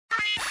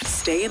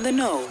Stay in the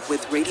know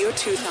with Radio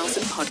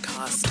 2000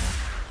 podcast.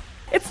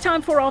 It's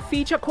time for our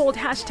feature called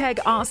 #Ask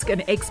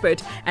an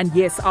Expert. And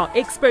yes, our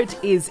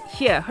expert is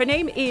here. Her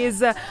name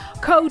is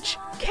Coach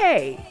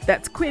K.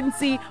 That's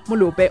Quincy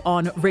Molope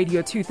on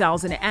Radio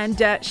 2000.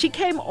 And she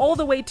came all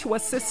the way to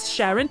assist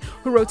Sharon,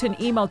 who wrote an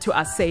email to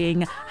us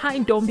saying, "Hi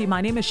Ntombi,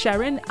 my name is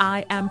Sharon.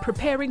 I am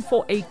preparing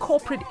for a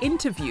corporate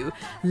interview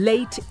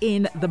late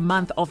in the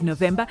month of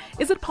November.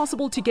 Is it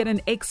possible to get an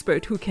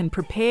expert who can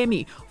prepare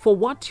me for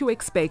what to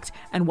expect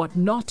and what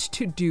not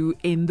to do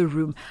in the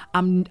room?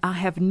 I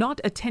have not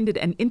attended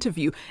an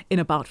interview in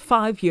about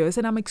 5 years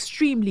and I'm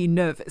extremely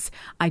nervous.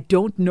 I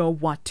don't know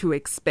what to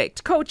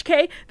expect." Coach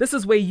K, this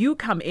is where you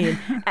come in.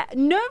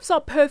 Nerves are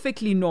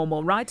perfectly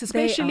normal, right?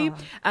 Especially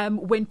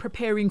when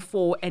preparing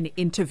for an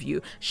interview.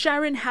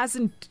 Sharon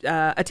hasn't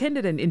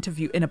attended an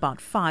interview in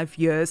about 5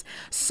 years.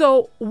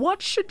 So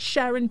what should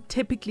Sharon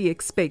typically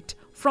expect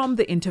from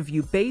the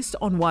interview based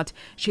on what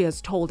she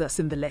has told us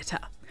in the letter?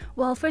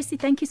 Well, firstly,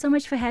 thank you so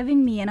much for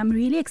having me. And I'm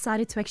really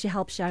excited to actually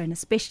help Sharon,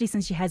 especially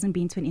since she hasn't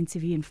been to an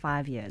interview in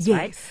 5 years,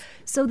 right?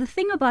 So the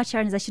thing about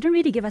Sharon is that she didn't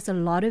really give us a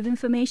lot of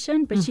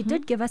information, but she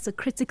did give us a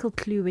critical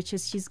clue, which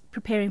is she's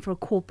preparing for a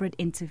corporate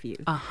interview.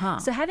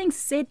 So having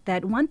said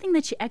that, one thing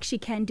that she actually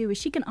can do is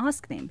she can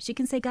ask them. She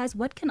can say, guys,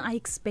 what can I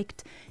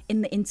expect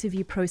in the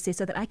interview process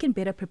so that I can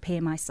better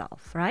prepare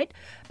myself, right?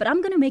 But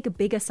I'm going to make a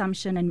big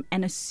assumption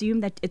and assume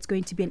that it's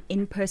going to be an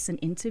in-person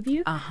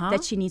interview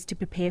that she needs to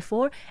prepare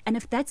for. And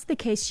if that's the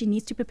case, she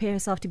needs to prepare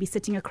herself to be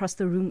sitting across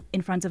the room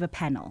in front of a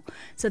panel.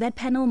 So that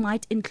panel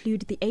might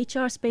include the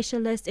HR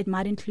specialist, it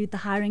might include the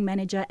hiring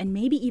manager, and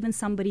maybe even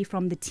somebody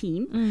from the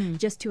team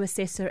just to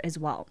assess her as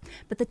well.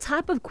 But the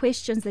type of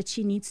questions that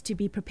she needs to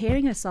be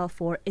preparing herself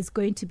for is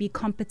going to be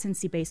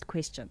competency-based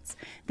questions.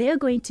 They're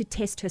going to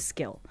test her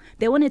skill.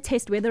 They want to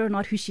test whether or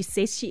not who she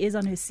says she is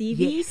on her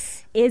CV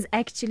is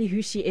actually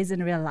who she is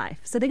in real life.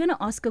 So they're going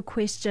to ask her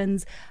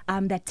questions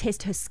that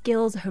test her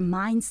skills, her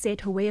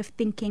mindset, her way of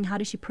thinking, how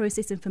does she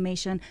process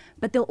information,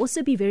 but they'll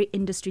also be very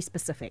industry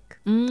specific.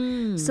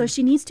 So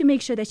she needs to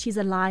make sure that she's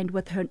aligned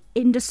with her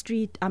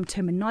industry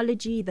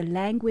terminology, the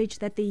language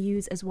that they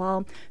use as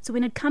well. So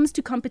when it comes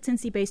to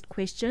competency-based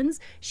questions,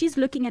 she's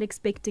looking at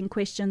expecting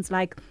questions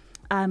like,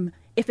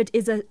 if it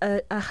is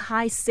a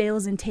high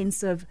sales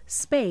intensive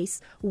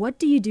space, what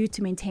do you do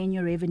to maintain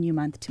your revenue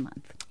month to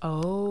month?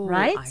 Oh,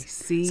 right? I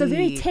see. So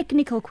very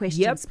technical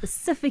questions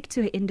specific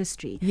to her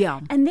industry.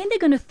 And then they're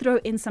going to throw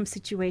in some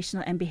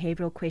situational and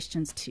behavioral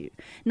questions too.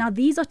 Now,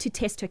 these are to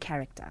test her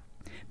character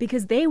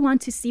because they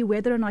want to see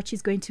whether or not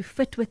she's going to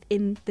fit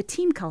within the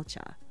team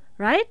culture.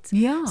 Right?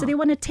 So they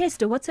want to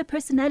test her. What's her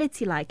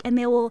personality like? And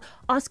they will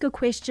ask her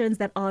questions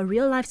that are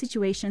real life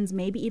situations,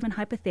 maybe even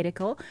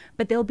hypothetical,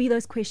 but there'll be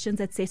those questions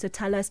that say, so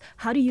tell us,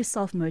 how do you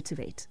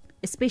self-motivate?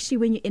 Especially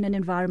when you're in an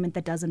environment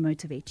that doesn't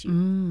motivate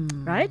you,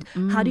 right?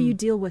 How do you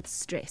deal with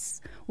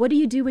stress? What do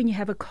you do when you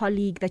have a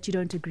colleague that you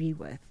don't agree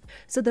with?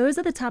 So those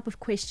are the type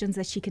of questions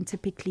that she can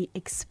typically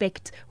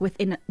expect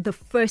within the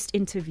first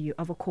interview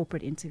of a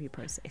corporate interview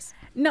process.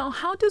 Now,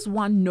 how does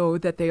one know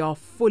that they are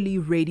fully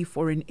ready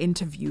for an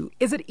interview?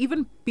 Is it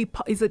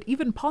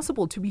even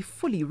possible to be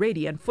fully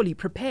ready and fully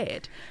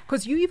prepared?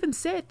 Because you even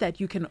said that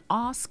you can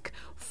ask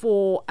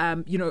for,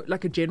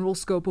 like a general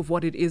scope of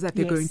what it is that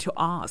they're going to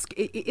ask.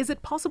 Is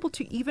it possible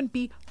to even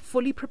be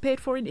fully prepared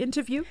for an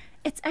interview?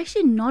 It's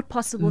actually not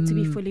possible to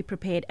be fully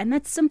prepared. And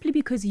that's simply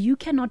because you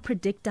cannot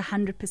predict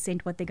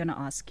 100% what they're going to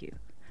ask you.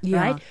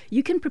 Right?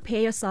 You can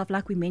prepare yourself,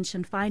 like we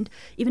mentioned,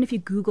 even if you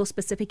Google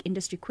specific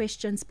industry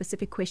questions,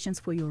 specific questions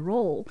for your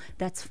role,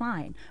 that's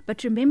fine.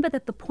 But remember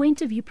that the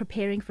point of you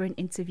preparing for an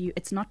interview,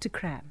 it's not to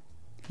cram.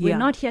 We're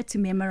not here to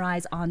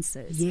memorize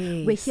answers.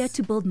 We're here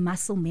to build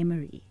muscle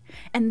memory.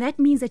 And that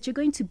means that you're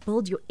going to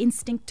build your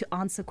instinct to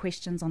answer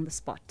questions on the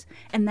spot.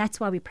 And that's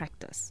why we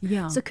practice.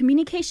 So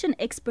communication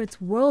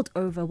experts world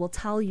over will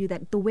tell you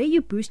that the way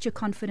you boost your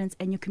confidence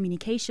and your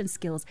communication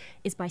skills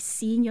is by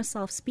seeing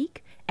yourself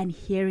speak and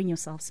hearing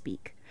yourself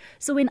speak.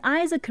 So when I,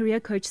 as a career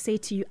coach, say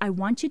to you, I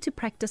want you to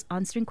practice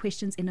answering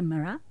questions in a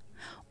mirror,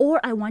 or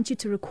I want you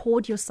to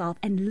record yourself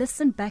and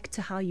listen back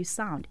to how you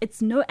sound.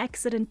 It's no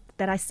accident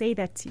that I say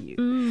that to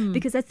you,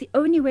 because that's the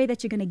only way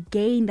that you're going to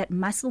gain that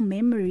muscle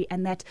memory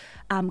and that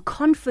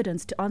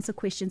confidence to answer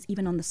questions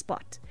even on the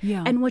spot.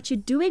 And what you're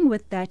doing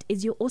with that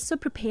is you're also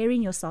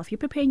preparing yourself. You're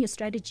preparing your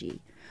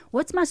strategy.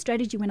 What's my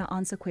strategy when I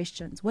answer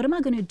questions? What am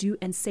I going to do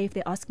and say if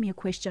they ask me a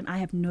question, I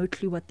have no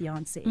clue what the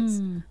answer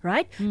is,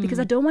 right? Because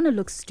I don't want to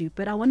look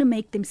stupid. I want to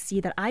make them see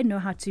that I know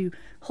how to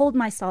hold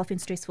myself in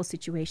stressful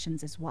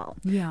situations as well.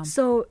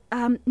 So,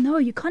 no,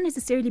 you can't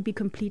necessarily be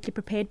completely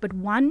prepared. But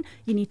one,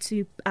 you need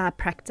to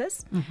practice.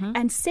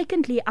 And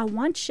secondly, I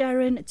want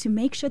Sharon to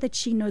make sure that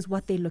she knows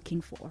what they're looking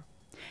for.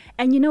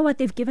 And you know what?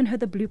 They've given her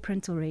the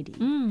blueprint already.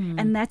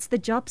 And that's the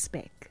job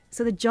spec.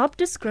 So the job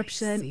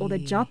description or the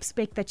job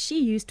spec that she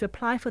used to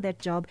apply for that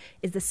job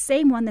is the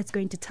same one that's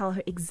going to tell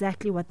her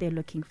exactly what they're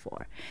looking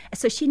for.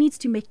 So she needs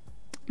to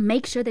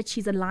make sure that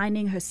she's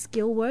aligning her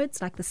skill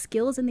words, like the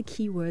skills and the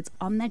keywords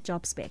on that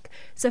job spec.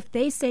 So if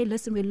they say,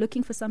 listen, we're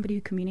looking for somebody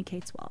who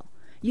communicates well,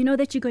 you know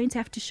that you're going to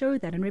have to show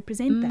that and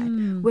represent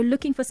that. We're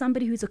looking for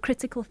somebody who's a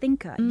critical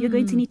thinker. You're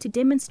going to need to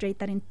demonstrate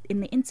that in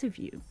the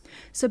interview.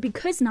 So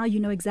because now you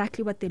know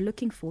exactly what they're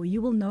looking for,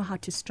 you will know how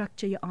to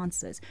structure your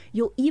answers.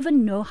 You'll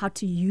even know how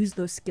to use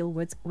those skill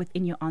words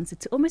within your answer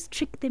to almost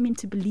trick them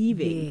into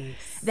believing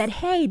that,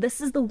 hey,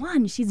 this is the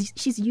one.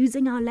 She's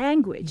using our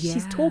language.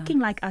 She's talking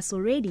like us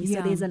already.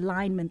 So there's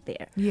alignment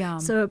there.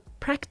 So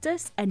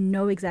practice and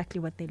know exactly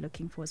what they're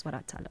looking for is what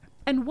I tell her.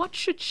 And what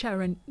should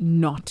Sharon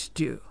not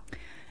do?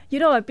 You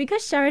know what,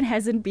 because Sharon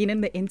hasn't been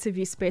in the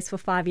interview space for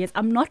 5 years,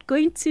 I'm not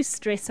going to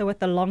stress her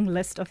with a long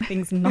list of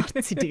things not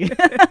to do.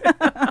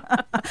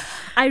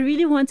 I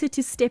really wanted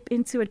to step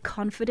into it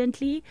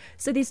confidently.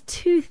 So there's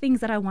 2 things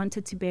that I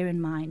wanted to bear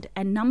in mind.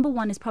 And number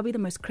 1 is probably the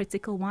most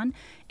critical one,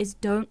 is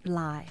don't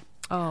lie.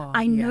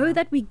 I know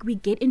that we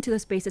get into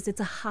those spaces.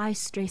 It's a high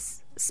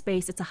stress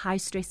space. It's a high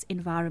stress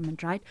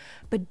environment, right?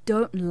 But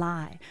don't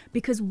lie.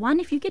 Because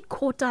one, if you get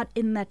caught out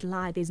in that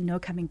lie, there's no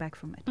coming back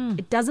from it.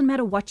 It doesn't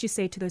matter what you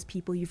say to those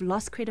people. You've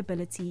lost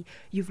credibility.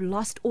 You've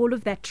lost all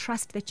of that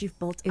trust that you've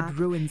built up. It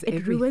ruins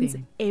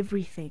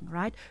everything,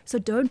 right? So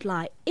don't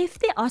lie. If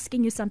they're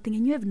asking you something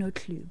and you have no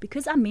clue,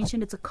 because I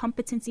mentioned it's a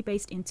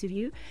competency-based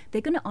interview,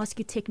 they're going to ask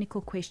you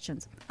technical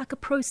questions, like a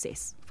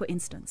process, for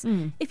instance.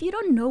 If you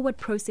don't know what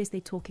process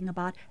they're talking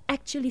about,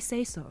 actually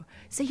say so.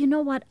 Say, you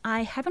know what,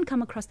 I haven't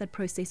come across that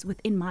process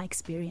within my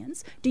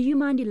experience. Do you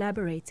mind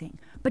elaborating?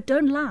 But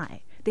don't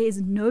lie. There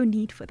is no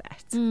need for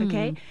that,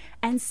 okay?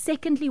 And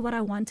secondly, what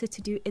I wanted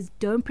to do is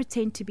don't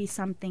pretend to be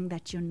something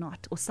that you're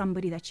not or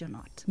somebody that you're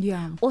not.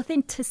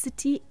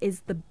 Authenticity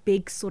is the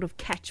big sort of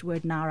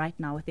catchword right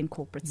now within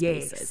corporate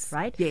spaces,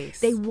 right?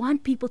 They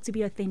want people to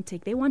be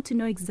authentic. They want to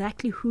know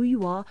exactly who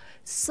you are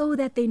so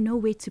that they know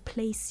where to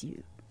place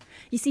you.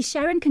 You see,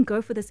 Sharon can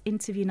go for this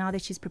interview now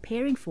that she's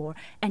preparing for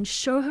and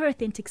show her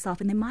authentic self.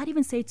 And they might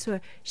even say to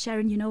her,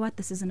 Sharon, you know what?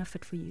 This isn't a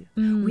fit for you.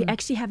 We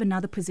actually have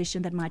another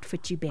position that might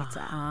fit you better.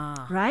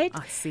 Right?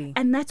 I see.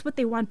 And that's what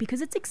they want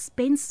because it's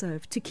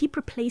expensive to keep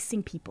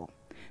replacing people.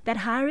 That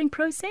hiring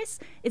process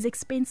is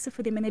expensive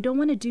for them and they don't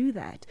want to do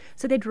that.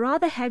 So they'd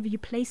rather have you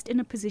placed in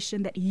a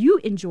position that you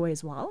enjoy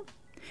as well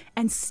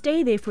and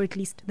stay there for at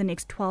least the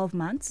next 12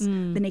 months, the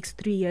next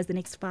 3 years, the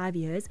next 5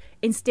 years,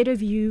 instead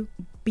of you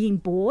being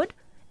bored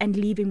and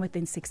leaving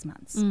within 6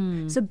 months.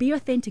 So be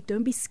authentic.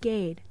 Don't be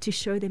scared to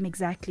show them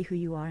exactly who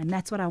you are. And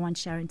that's what I want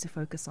Sharon to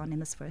focus on in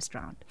this first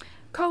round.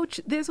 Coach,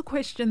 there's a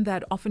question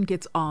that often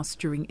gets asked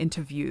during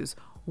interviews.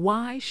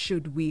 Why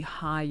should we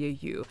hire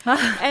you?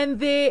 And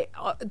there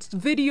are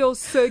videos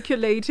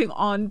circulating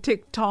on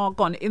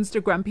TikTok, on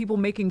Instagram, people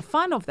making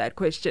fun of that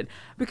question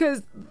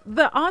because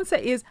the answer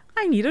is,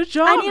 I need a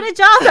job. I need a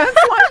job.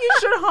 That's why you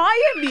should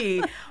hire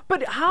me.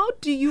 But how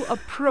do you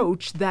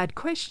approach that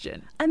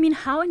question? I mean,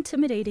 how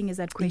intimidating is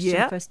that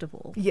question, first of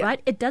all?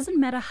 Right? It doesn't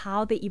matter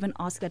how they even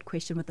ask that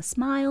question, with a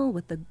smile,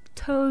 with the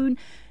tone,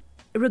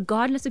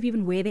 regardless of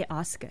even where they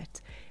ask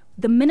it.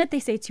 The minute they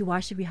say to you,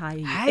 why should we hire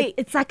you?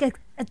 It's like a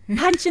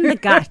punch in the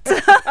gut.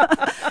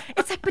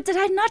 It's like, but did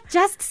I not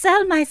just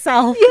sell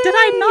myself? Did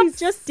I not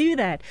just do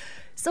that?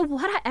 So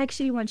what I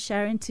actually want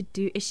Sharon to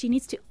do is she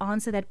needs to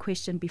answer that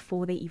question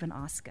before they even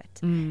ask it.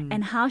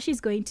 And how she's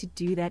going to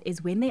do that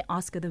is when they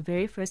ask her the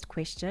very first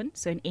question.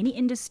 So in any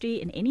industry,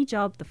 in any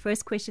job, the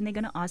first question they're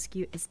going to ask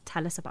you is,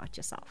 tell us about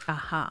yourself.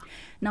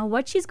 Now,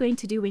 what she's going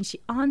to do when she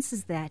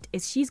answers that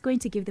is she's going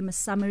to give them a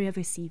summary of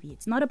her CV.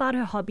 It's not about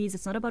her hobbies.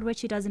 It's not about what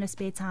she does in her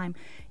spare time.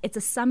 It's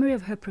a summary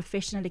of her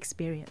professional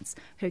experience,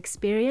 her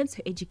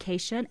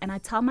education. And I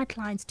tell my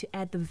clients to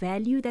add the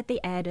value that they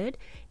added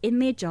in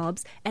their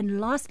jobs. And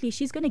lastly,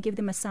 she's going to give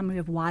them a summary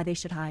of why they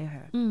should hire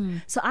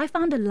her. So I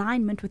found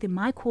alignment within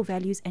my core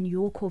values and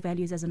your core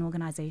values as an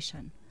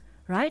organization,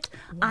 right?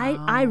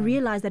 I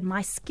realized that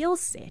my skill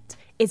set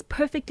is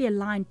perfectly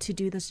aligned to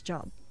do this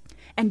job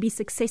and be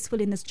successful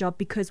in this job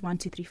because 1,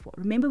 2, 3, 4.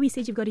 Remember we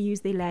said you've got to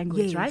use their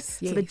language, right?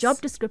 So the job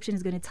description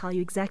is going to tell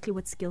you exactly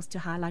what skills to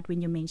highlight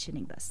when you're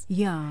mentioning this.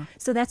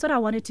 So that's what I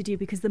wanted to do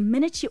because the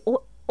minute you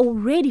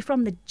already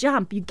from the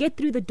jump, you get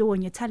through the door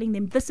and you're telling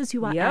them, this is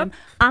who I am.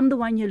 I'm the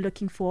one you're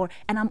looking for.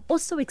 And I'm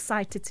also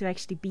excited to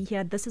actually be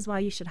here. This is why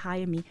you should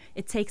hire me.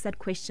 It takes that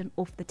question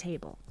off the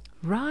table.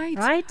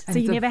 Right? So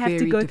you never have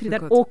to go through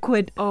that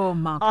awkward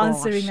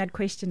answering that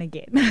question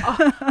again.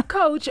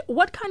 Coach,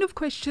 what kind of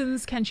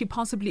questions can she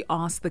possibly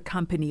ask the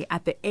company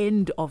at the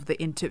end of the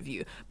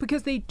interview?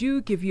 Because they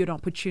do give you an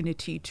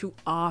opportunity to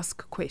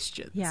ask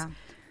questions.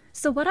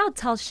 So what I'll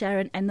tell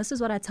Sharon, and this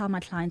is what I tell my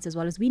clients as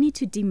well, is we need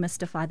to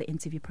demystify the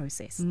interview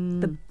process.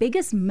 The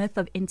biggest myth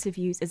of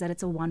interviews is that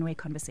it's a one-way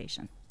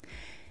conversation.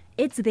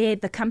 It's there,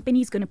 the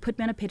company's going to put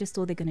me on a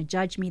pedestal, they're going to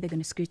judge me, they're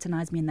going to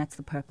scrutinize me, and that's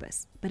the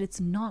purpose. But it's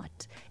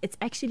not. It's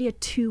actually a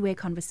two-way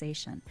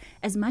conversation.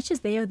 As much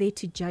as they are there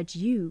to judge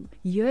you,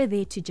 you're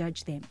there to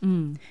judge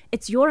them.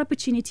 It's your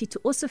opportunity to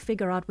also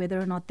figure out whether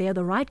or not they're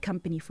the right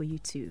company for you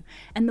too.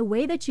 And the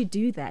way that you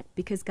do that,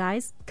 because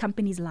guys,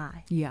 companies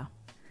lie.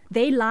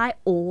 they lie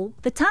all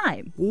the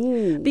time.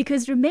 Ooh.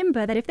 Because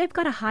remember that if they've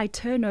got a high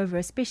turnover,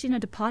 especially in a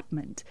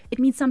department, it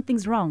means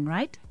something's wrong,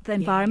 right? The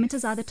environment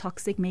is either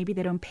toxic, maybe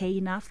they don't pay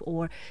enough,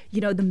 or,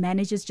 the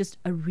manager's just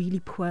a really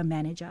poor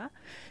manager.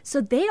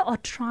 So they are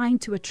trying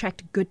to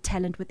attract good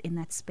talent within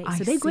that space.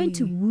 So they're going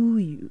to woo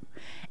you.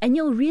 And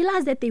you'll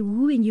realize that they're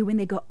wooing you when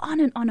they go on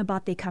and on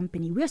about their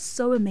company. We're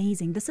so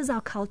amazing. This is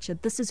our culture.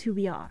 This is who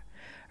we are.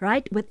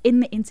 Right?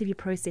 Within the interview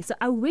process. So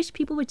I wish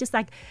people would just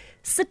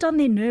sit on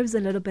their nerves a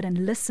little bit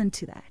and listen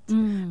to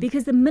that.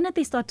 Because the minute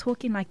they start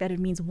talking like that, it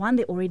means 1,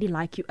 they already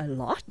like you a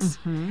lot.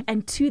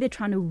 And 2, they're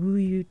trying to woo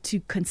you to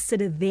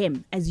consider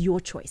them as your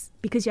choice,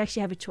 because you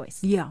actually have a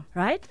choice. Yeah.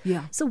 Right?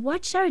 Yeah. So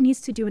what Sharon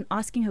needs to do in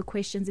asking her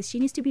questions is she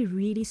needs to be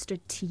really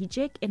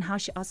strategic in how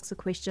she asks her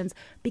questions,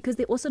 because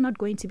they're also not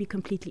going to be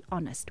completely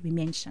honest, we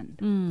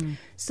mentioned.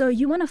 So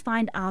you want to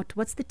find out,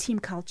 what's the team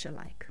culture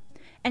like?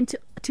 And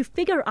to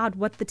figure out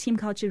what the team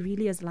culture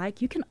really is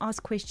like, you can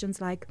ask questions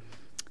like,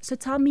 so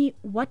tell me,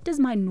 what does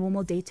my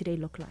normal day-to-day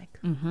look like?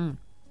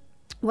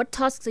 What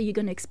tasks are you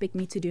going to expect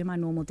me to do in my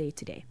normal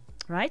day-to-day?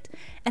 Right?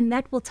 And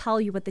that will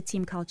tell you what the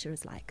team culture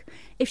is like.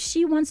 If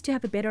she wants to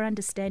have a better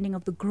understanding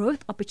of the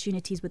growth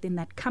opportunities within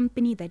that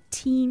company, that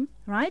team,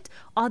 right?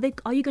 Are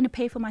you going to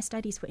pay for my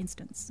studies, for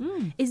instance?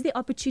 Is there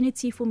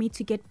opportunity for me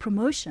to get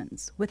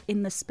promotions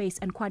within the space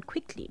and quite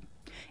quickly?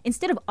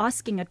 Instead of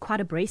asking it quite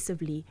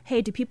abrasively,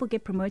 hey, do people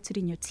get promoted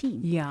in your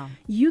team? Yeah.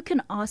 You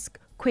can ask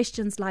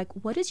questions like,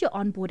 what does your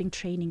onboarding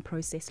training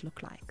process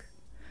look like?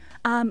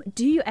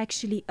 Do you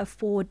actually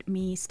afford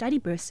me study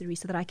bursary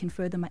so that I can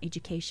further my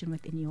education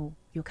within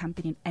your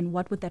company? And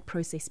what would that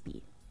process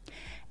be?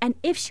 And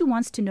if she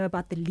wants to know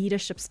about the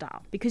leadership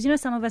style, because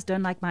some of us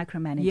don't like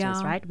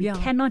micromanagers, right? We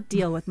cannot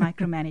deal with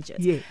micromanagers.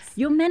 Yes.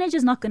 Your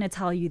manager's not going to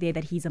tell you there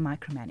that he's a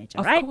micromanager,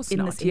 Of right? course in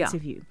not, this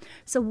interview.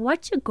 So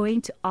what you're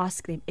going to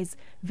ask them is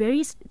a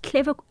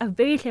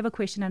very clever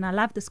question, and I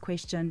love this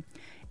question.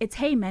 It's,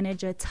 hey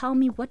manager, tell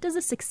me, what does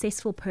a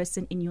successful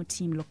person in your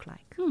team look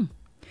like?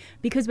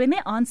 Because when they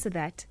answer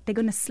that, they're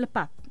going to slip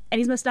up. And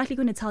he's most likely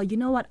going to tell, you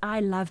know what, I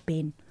love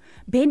Ben.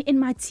 Ben in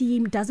my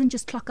team doesn't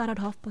just clock out at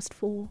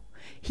 4:30.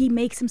 He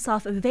makes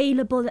himself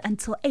available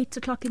until 8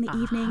 o'clock in the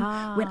evening.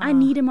 When I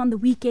need him on the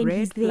weekend,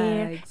 he's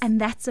there.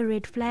 And that's a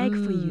red flag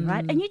for you,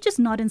 right? And you just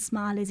nod and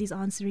smile as he's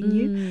answering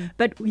you.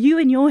 But you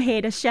in your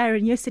head as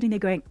Sharon, you're sitting there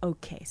going,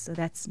 okay, so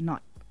that's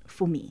not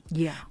for me.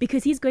 Yeah.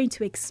 Because he's going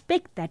to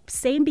expect that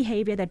same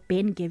behavior that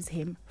Ben gives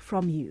him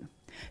from you.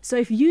 So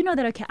if you know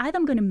that, okay, either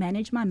I'm going to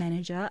manage my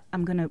manager,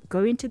 I'm going to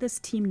go into this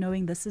team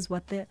knowing this is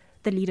what the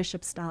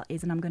leadership style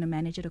is, and I'm going to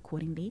manage it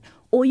accordingly,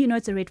 or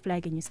it's a red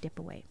flag and you step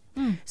away.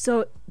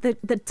 So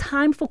the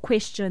time for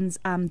questions,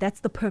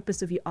 that's the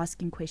purpose of you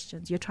asking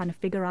questions. You're trying to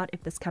figure out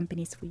if this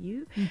company is for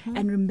you.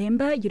 And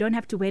remember, you don't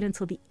have to wait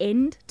until the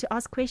end to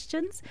ask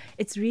questions.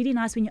 It's really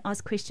nice when you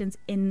ask questions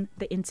in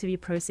the interview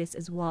process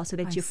as well, so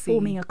that you're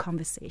forming a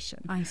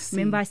conversation. I see.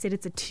 Remember I said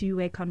it's a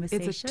two-way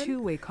conversation? It's a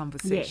two-way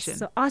conversation. Yes,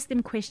 so ask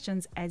them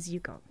questions as you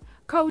go.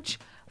 Coach,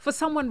 for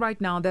someone right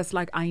now that's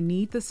like, I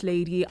need this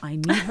lady, I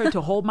need her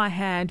to hold my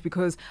hand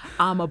because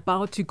I'm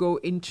about to go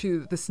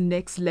into this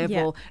next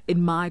level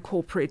in my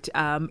corporate,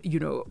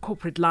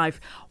 corporate life.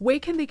 Where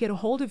can they get a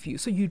hold of you?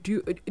 So you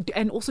do,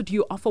 and also do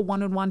you offer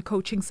one-on-one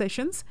coaching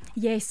sessions?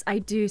 Yes, I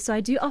do. So I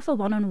do offer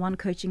one-on-one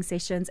coaching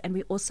sessions, and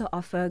we also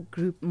offer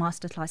group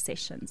masterclass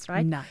sessions,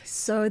 right? Nice.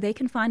 So they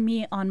can find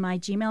me on my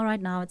Gmail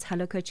right now. It's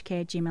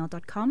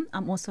hellocoachk@gmail.com.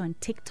 I'm also on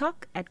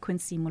TikTok at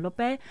Quincy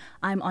Molope.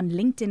 I'm on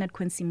LinkedIn at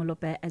Quincy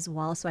Molope as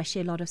well. So I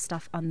share a lot of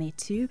stuff on there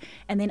too.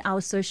 And then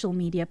our social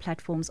media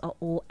platforms are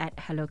all at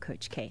Hello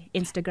Coach K.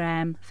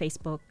 Instagram,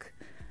 Facebook,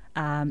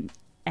 and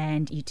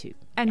YouTube.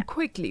 And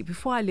quickly,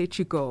 before I let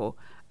you go,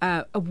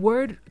 a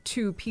word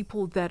to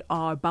people that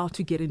are about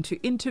to get into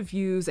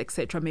interviews,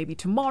 etc., maybe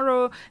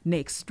tomorrow,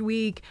 next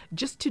week,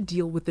 just to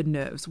deal with the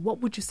nerves. What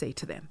would you say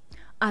to them?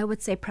 I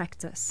would say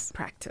practice.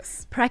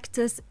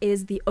 Practice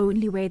is the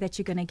only way that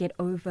you're going to get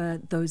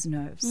over those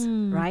nerves,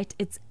 right?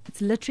 It's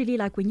literally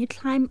like when you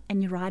climb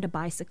and you ride a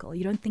bicycle,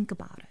 you don't think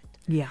about it.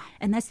 Yeah.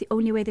 And that's the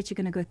only way that you're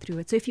going to go through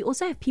it. So if you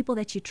also have people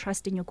that you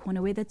trust in your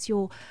corner, whether it's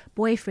your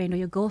boyfriend or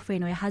your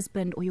girlfriend or your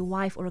husband or your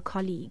wife or a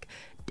colleague,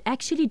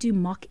 actually do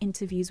mock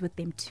interviews with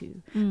them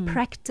too.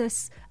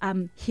 Practice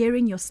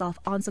hearing yourself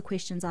answer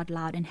questions out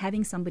loud and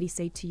having somebody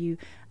say to you,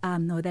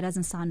 no, that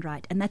doesn't sound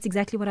right. And that's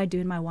exactly what I do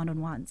in my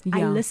one-on-ones.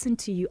 I listen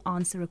to you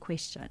answer a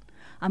question.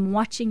 I'm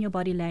watching your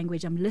body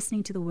language. I'm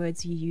listening to the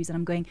words you use, and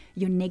I'm going,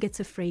 your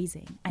negative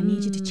phrasing. I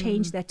need you to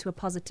change that to a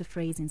positive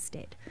phrase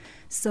instead.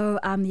 So,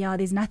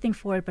 there's nothing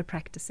for it but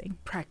practicing.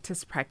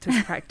 Practice.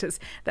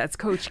 That's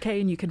Coach K,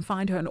 and you can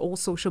find her on all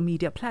social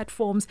media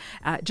platforms.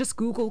 Just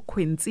Google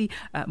Quincy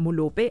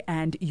Molope,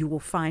 and you will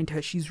find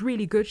her. She's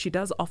really good. She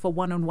does offer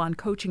one-on-one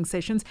coaching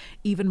sessions,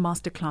 even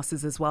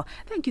masterclasses as well.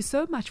 Thank you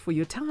so much for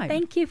your time.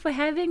 Thank you for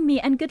having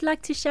me, and good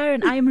luck to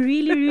Sharon. I am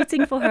really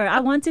rooting for her. I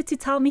wanted to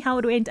tell me how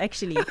it went,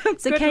 actually.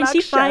 So Good can luck,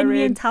 she find Sharon.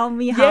 me and tell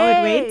me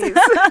how it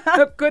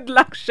went? Good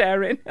luck,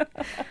 Sharon.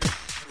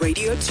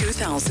 Radio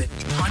 2000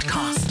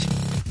 podcast.